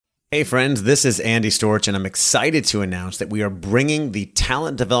Hey friends, this is Andy Storch, and I'm excited to announce that we are bringing the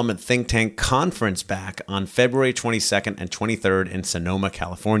Talent Development Think Tank Conference back on February 22nd and 23rd in Sonoma,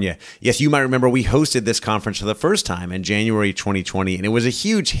 California. Yes, you might remember we hosted this conference for the first time in January 2020, and it was a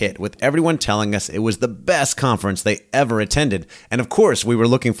huge hit with everyone telling us it was the best conference they ever attended. And of course, we were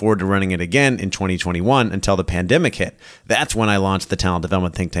looking forward to running it again in 2021 until the pandemic hit. That's when I launched the Talent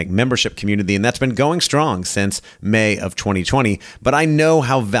Development Think Tank membership community, and that's been going strong since May of 2020. But I know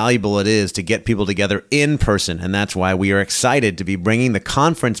how valuable it is to get people together in person, and that's why we are excited to be bringing the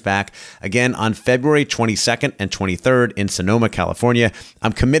conference back again on February 22nd and 23rd in Sonoma, California.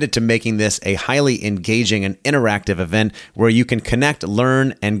 I'm committed to making this a highly engaging and interactive event where you can connect,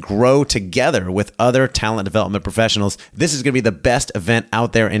 learn, and grow together with other talent development professionals. This is going to be the best event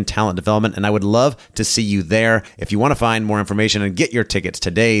out there in talent development, and I would love to see you there. If you want to find more information and get your tickets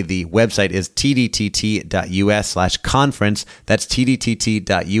today, the website is tdtt.us/conference. That's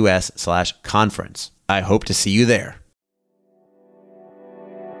tdtt.us/conference. I hope to see you there.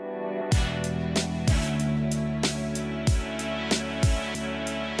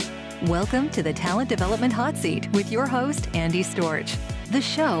 Welcome to the Talent Development Hot Seat with your host, Andy Storch. The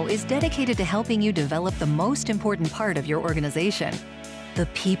show is dedicated to helping you develop the most important part of your organization, the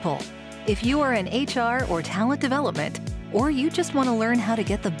people. If you are in HR or talent development, or you just want to learn how to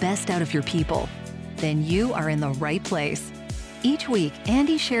get the best out of your people, then you are in the right place. Each week,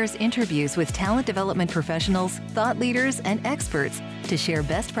 Andy shares interviews with talent development professionals, thought leaders, and experts to share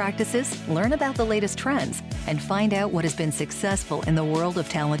best practices, learn about the latest trends, and find out what has been successful in the world of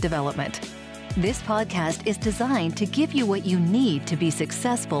talent development. This podcast is designed to give you what you need to be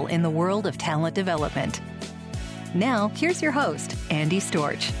successful in the world of talent development. Now, here's your host, Andy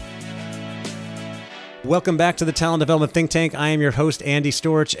Storch. Welcome back to the Talent Development Think Tank. I am your host, Andy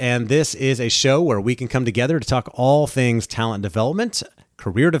Storch, and this is a show where we can come together to talk all things talent development,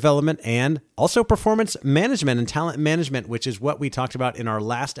 career development, and also performance management and talent management, which is what we talked about in our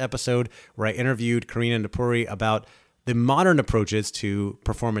last episode where I interviewed Karina Napuri about the modern approaches to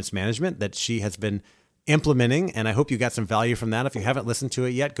performance management that she has been implementing, and I hope you got some value from that. If you haven't listened to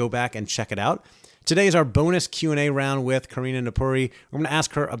it yet, go back and check it out. Today is our bonus Q&A round with Karina Napuri. We're going to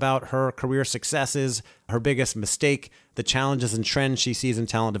ask her about her career successes, her biggest mistake, the challenges and trends she sees in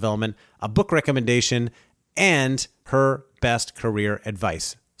talent development, a book recommendation, and her best career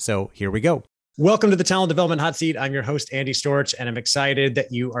advice. So here we go. Welcome to the Talent Development Hot Seat. I'm your host, Andy Storch, and I'm excited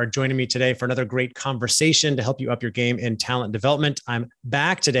that you are joining me today for another great conversation to help you up your game in talent development. I'm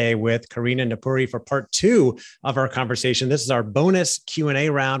back today with Karina Napuri for part 2 of our conversation. This is our bonus Q&A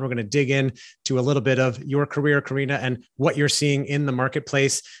round. We're going to dig in to a little bit of your career, Karina, and what you're seeing in the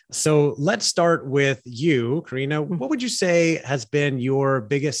marketplace. So let's start with you, Karina. What would you say has been your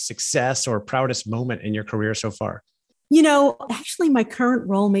biggest success or proudest moment in your career so far? You know, actually, my current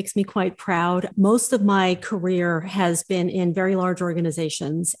role makes me quite proud. Most of my career has been in very large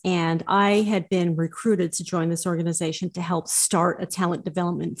organizations, and I had been recruited to join this organization to help start a talent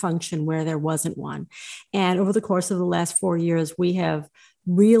development function where there wasn't one. And over the course of the last 4 years, we have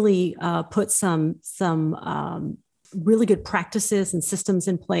really put some really good practices and systems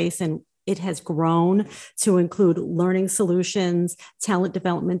in place, and it has grown to include learning solutions, talent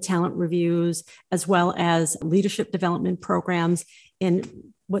development, talent reviews, as well as leadership development programs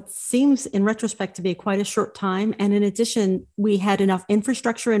in what seems in retrospect to be quite a short time. And in addition, we had enough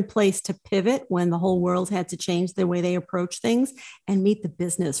infrastructure in place to pivot when the whole world had to change the way they approach things and meet the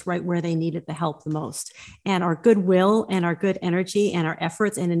business right where they needed the help the most. And our goodwill and our good energy and our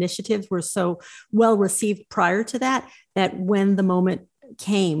efforts and initiatives were so well received prior to that, that when the moment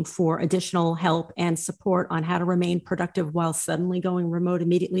came for additional help and support on how to remain productive while suddenly going remote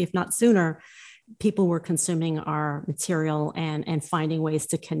immediately, if not sooner, people were consuming our material and finding ways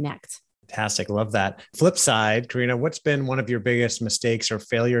to connect. Fantastic. Love that. Flip side, Karina, what's been one of your biggest mistakes or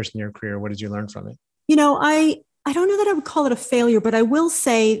failures in your career? What did you learn from it? You know, I don't know that I would call it a failure, but I will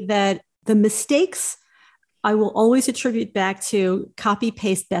say that the mistakes I will always attribute back to copy,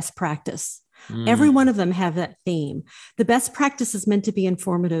 paste, best practice. Every one of them have that theme. The best practice is meant to be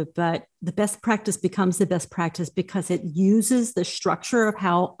informative, but the best practice becomes the best practice because it uses the structure of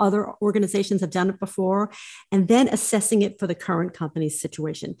how other organizations have done it before, and then assessing it for the current company's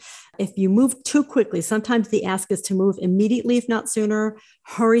situation. If you move too quickly, sometimes the ask is to move immediately, if not sooner,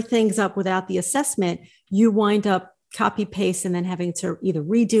 hurry things up without the assessment, you wind up copy paste and then having to either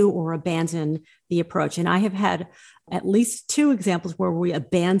redo or abandon the approach. And I have had at least 2 examples where we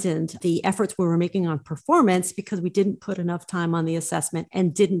abandoned the efforts we were making on performance because we didn't put enough time on the assessment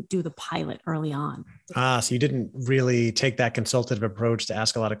and didn't do the pilot early on. So you didn't really take that consultative approach to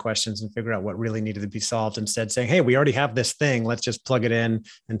ask a lot of questions and figure out what really needed to be solved, instead saying, hey, we already have this thing, let's just plug it in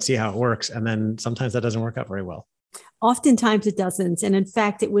and see how it works. And then sometimes that doesn't work out very well. Oftentimes it doesn't. And in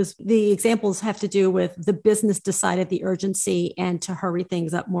fact, the examples have to do with the business decided the urgency and to hurry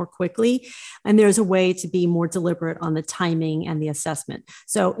things up more quickly. And there's a way to be more deliberate on the timing and the assessment.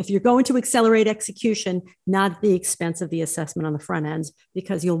 So if you're going to accelerate execution, not at the expense of the assessment on the front end,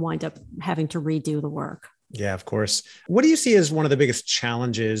 because you'll wind up having to redo the work. Yeah, of course. What do you see as one of the biggest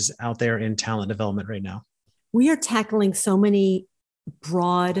challenges out there in talent development right now? We are tackling so many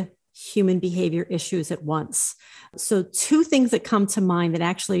broad human behavior issues at once. So 2 things that come to mind that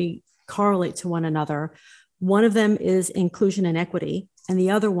actually correlate to one another. One of them is inclusion and equity, and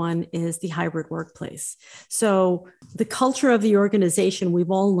the other one is the hybrid workplace. So the culture of the organization,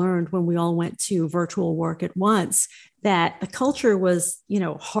 we've all learned when we all went to virtual work at once, that the culture was,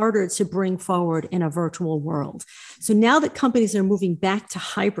 harder to bring forward in a virtual world. So now that companies are moving back to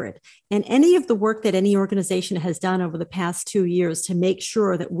hybrid, and any of the work that any organization has done over the past 2 years to make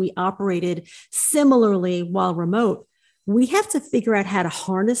sure that we operated similarly while remote, we have to figure out how to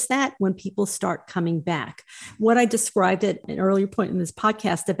harness that when people start coming back. What I described at an earlier point in this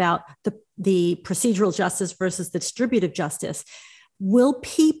podcast about the procedural justice versus the distributive justice. Will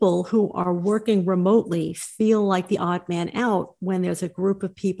people who are working remotely feel like the odd man out when there's a group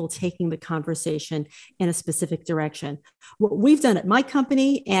of people taking the conversation in a specific direction? What we've done at my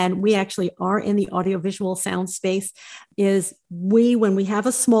company, and we actually are in the audiovisual sound space, is when we have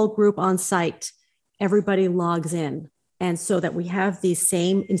a small group on site, everybody logs in. And so that we have these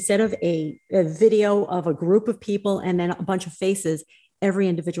same, instead of a video of a group of people and then a bunch of faces, every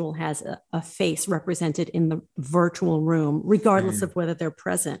individual has a face represented in the virtual room, regardless of whether they're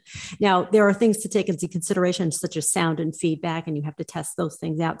present. Now, there are things to take into consideration, such as sound and feedback, and you have to test those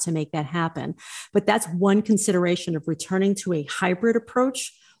things out to make that happen. But that's one consideration of returning to a hybrid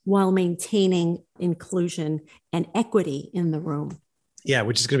approach while maintaining inclusion and equity in the room. Yeah,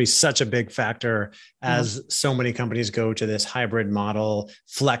 which is going to be such a big factor as so many companies go to this hybrid model,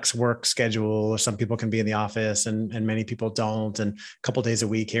 flex work schedule. Some people can be in the office and many people don't, and a couple of days a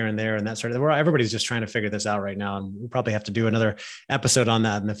week here and there and that sort of thing. Everybody's just trying to figure this out right now. And we'll probably have to do another episode on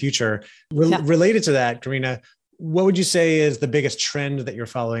that in the future. Related to that, Karina, what would you say is the biggest trend that you're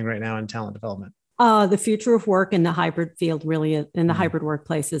following right now in talent development? The future of work in the hybrid field, really, in the hybrid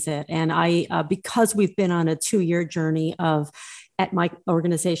workplace is it. And because we've been on a 2-year journey at my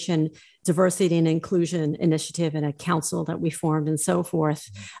organization, diversity and inclusion initiative and a council that we formed and so forth.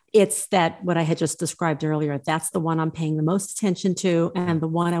 It's that what I had just described earlier, that's the one I'm paying the most attention to and the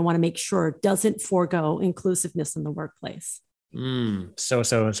one I want to make sure doesn't forego inclusiveness in the workplace.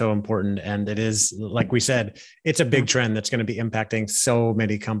 So important. And it is, like we said, it's a big trend that's going to be impacting so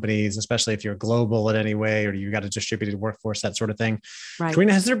many companies, especially if you're global in any way, or you got a distributed workforce, that sort of thing. Right.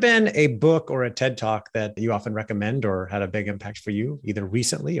 Karina, has there been a book or a TED Talk that you often recommend or had a big impact for you, either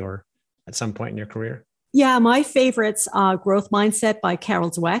recently or at some point in your career? Yeah, my favorites, Growth Mindset by Carol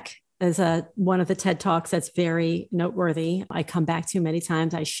Dweck is one of the TED Talks that's very noteworthy. I come back to many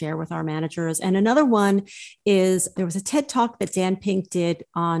times. I share with our managers. And another one is there was a TED Talk that Dan Pink did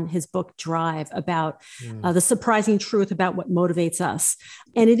on his book Drive about the surprising truth about what motivates us.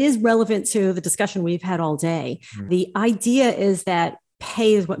 And it is relevant to the discussion we've had all day. The idea is that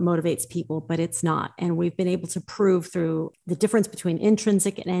pay is what motivates people, but it's not. And we've been able to prove through the difference between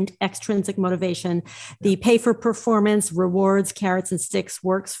intrinsic and extrinsic motivation. The pay for performance, rewards, carrots and sticks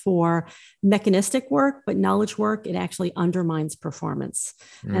works for mechanistic work, but knowledge work, it actually undermines performance.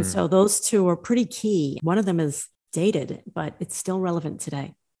 And so those two are pretty key. One of them is dated, but it's still relevant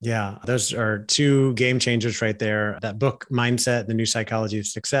today. Yeah, those are 2 game changers right there. That book, Mindset, The New Psychology of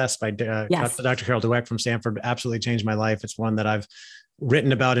Success by Dr. Carol Dweck from Stanford, absolutely changed my life. It's one that I've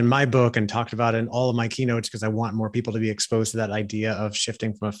written about in my book and talked about in all of my keynotes because I want more people to be exposed to that idea of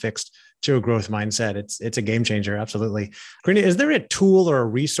shifting from a fixed to a growth mindset. It's a game changer. Absolutely. Karina, is there a tool or a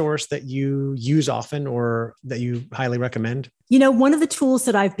resource that you use often or that you highly recommend? One of the tools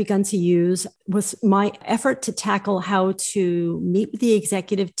that I've begun to use was my effort to tackle how to meet with the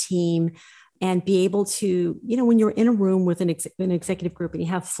executive team and be able to, when you're in a room with an executive group and you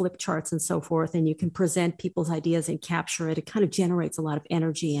have flip charts and so forth, and you can present people's ideas and capture it, it kind of generates a lot of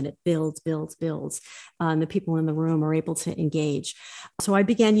energy and it builds. And the people in the room are able to engage. So I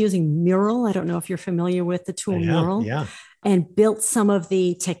began using Mural. I don't know if you're familiar with the tool Mural. Yeah. and built some of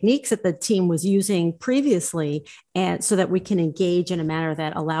the techniques that the team was using previously, and so that we can engage in a manner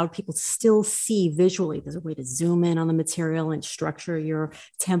that allowed people to still see visually. There's a way to zoom in on the material and structure your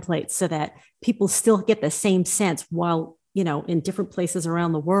templates so that people still get the same sense while, in different places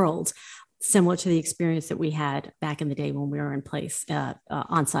around the world, similar to the experience that we had back in the day when we were in place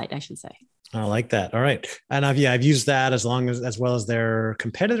on site, I should say. I like that. All right. And I've used that as well as their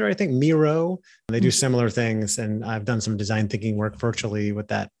competitor, I think Miro. They do similar things. And I've done some design thinking work virtually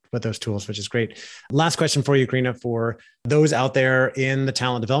with those tools, which is great. Last question for you, Karina, for those out there in the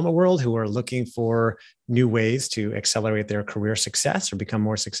talent development world who are looking for new ways to accelerate their career success or become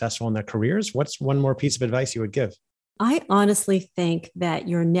more successful in their careers. What's one more piece of advice you would give? I honestly think that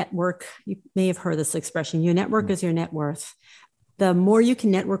your network, you may have heard this expression, your network is your net worth. The more you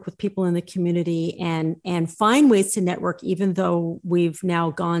can network with people in the community and find ways to network, even though we've now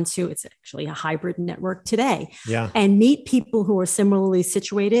gone to, it's actually a hybrid network today, and meet people who are similarly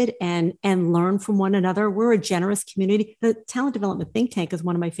situated and learn from one another. We're a generous community. The Talent Development Think Tank is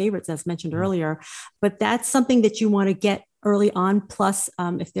one of my favorites, as mentioned earlier, but that's something that you want to get early on. Plus,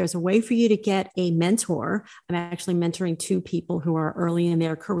 if there's a way for you to get a mentor, I'm actually mentoring 2 people who are early in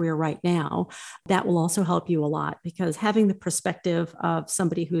their career right now. That will also help you a lot, because having the perspective of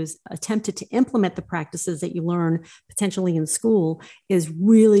somebody who's attempted to implement the practices that you learn potentially in school is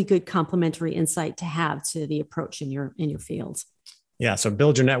really good complementary insight to have to the approach in your field. Yeah. So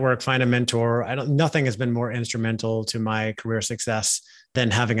build your network, find a mentor. Nothing has been more instrumental to my career success than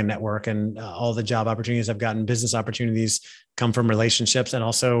having a network, and all the job opportunities I've gotten, business opportunities, come from relationships, and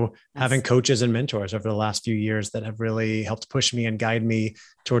also having coaches and mentors over the last few years that have really helped push me and guide me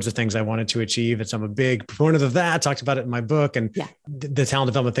towards the things I wanted to achieve. And so I'm a big proponent of that. I talked about it in my book. And the Talent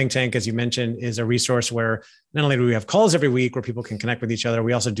Development Think Tank, as you mentioned, is a resource where not only do we have calls every week where people can connect with each other,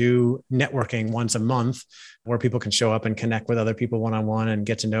 we also do networking once a month where people can show up and connect with other people one-on-one and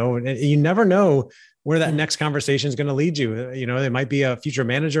get to know. And you never know where that next conversation is going to lead you. It might be a future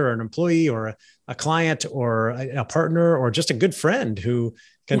manager or an employee or a client or a partner or just a good friend who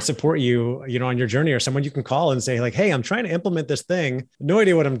can support you, on your journey, or someone you can call and say like, hey, I'm trying to implement this thing. No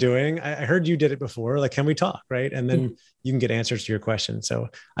idea what I'm doing. I heard you did it before. Like, can we talk? Right. And then you can get answers to your questions. So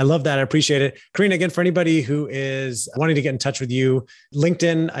I love that. I appreciate it. Karina, again, for anybody who is wanting to get in touch with you,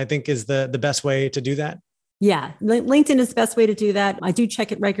 LinkedIn, I think, is the best way to do that. Yeah, LinkedIn is the best way to do that. I do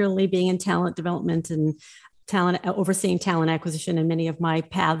check it regularly, being in talent development and overseeing talent acquisition in many of my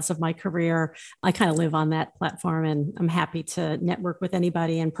paths of my career. I kind of live on that platform, and I'm happy to network with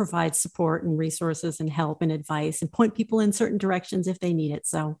anybody and provide support and resources and help and advice and point people in certain directions if they need it.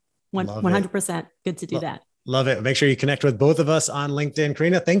 So 100% good to do that. Love it. Make sure you connect with both of us on LinkedIn.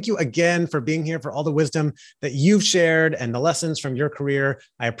 Karina, thank you again for being here, for all the wisdom that you've shared and the lessons from your career.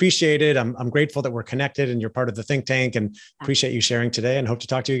 I appreciate it. I'm grateful that we're connected and you're part of the think tank, and appreciate you sharing today, and hope to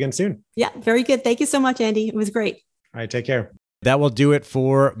talk to you again soon. Yeah, very good. Thank you so much, Andy. It was great. All right. Take care. That will do it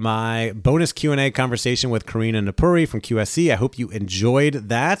for my bonus Q&A conversation with Karina Napuri from QSC. I hope you enjoyed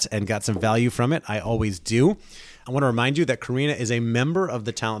that and got some value from it. I always do. I want to remind you that Karina is a member of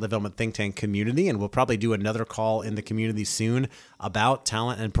the Talent Development Think Tank community, and we'll probably do another call in the community soon about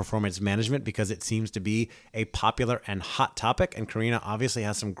talent and performance management, because it seems to be a popular and hot topic. And Karina obviously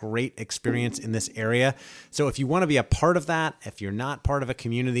has some great experience in this area. So if you want to be a part of that, if you're not part of a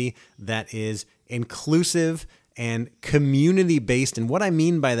community that is inclusive and community-based, and what I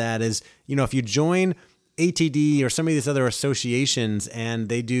mean by that is, if you join ATD or some of these other associations and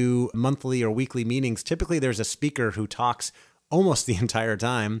they do monthly or weekly meetings, typically there's a speaker who talks almost the entire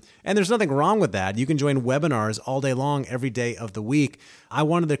time. And there's nothing wrong with that. You can join webinars all day long, every day of the week. I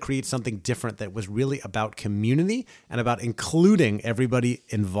wanted to create something different that was really about community and about including everybody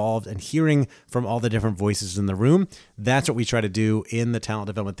involved and hearing from all the different voices in the room. That's what we try to do in the Talent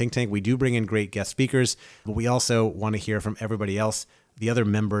Development Think Tank. We do bring in great guest speakers, but we also want to hear from everybody else, the other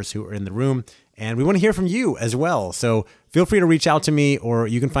members who are in the room. And we want to hear from you as well. So feel free to reach out to me, or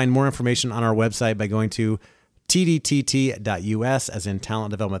you can find more information on our website by going to tdtt.us, as in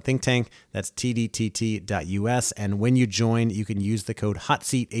Talent Development Think Tank. That's tdtt.us. And when you join, you can use the code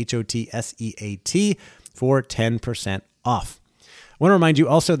HOTSEAT, HOTSEAT, for 10% off. I want to remind you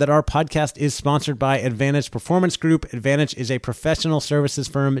also that our podcast is sponsored by Advantage Performance Group. Advantage is a professional services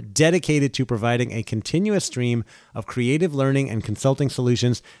firm dedicated to providing a continuous stream of creative learning and consulting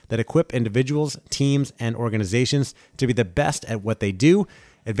solutions that equip individuals, teams, and organizations to be the best at what they do.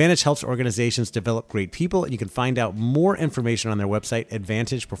 Advantage helps organizations develop great people, and you can find out more information on their website,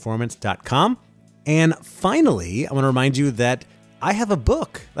 advantageperformance.com. And finally, I want to remind you that I have a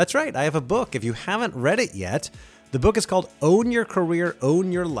book. That's right, I have a book. If you haven't read it yet, The book is called Own Your Career,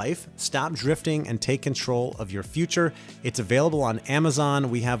 Own Your Life, Stop Drifting and Take Control of Your Future. It's available on Amazon.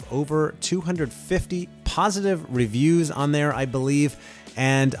 We have over 250 positive reviews on there, I believe.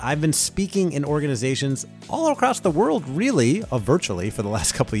 And I've been speaking in organizations all across the world, really, virtually for the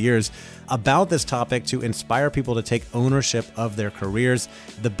last couple of years, about this topic to inspire people to take ownership of their careers.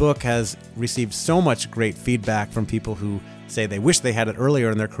 The book has received so much great feedback from people who say they wish they had it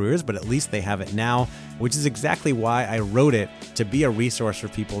earlier in their careers, but at least they have it now, which is exactly why I wrote it, to be a resource for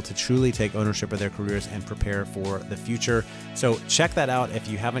people to truly take ownership of their careers and prepare for the future. So check that out if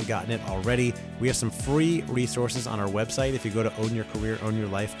you haven't gotten it already. We have some free resources on our website. If you go to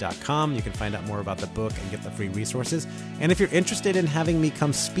ownyourcareerownyourlife.com, you can find out more about the book and get the free resources. And if you're interested in having me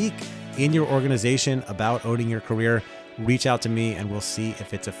come speak in your organization about owning your career, reach out to me and we'll see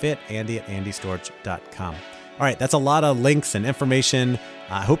if it's a fit. Andy@andystorch.com. All right, that's a lot of links and information.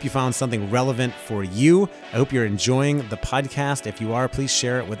 I hope you found something relevant for you. I hope you're enjoying the podcast. If you are, please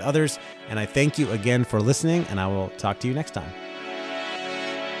share it with others. And I thank you again for listening, and I will talk to you next time.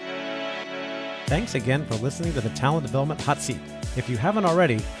 Thanks again for listening to the Talent Development Hot Seat. If you haven't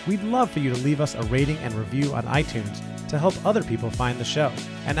already, we'd love for you to leave us a rating and review on iTunes to help other people find the show.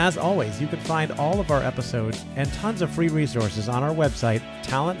 And as always, you can find all of our episodes and tons of free resources on our website,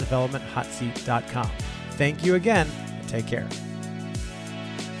 talentdevelopmenthotseat.com. Thank you again, and take care.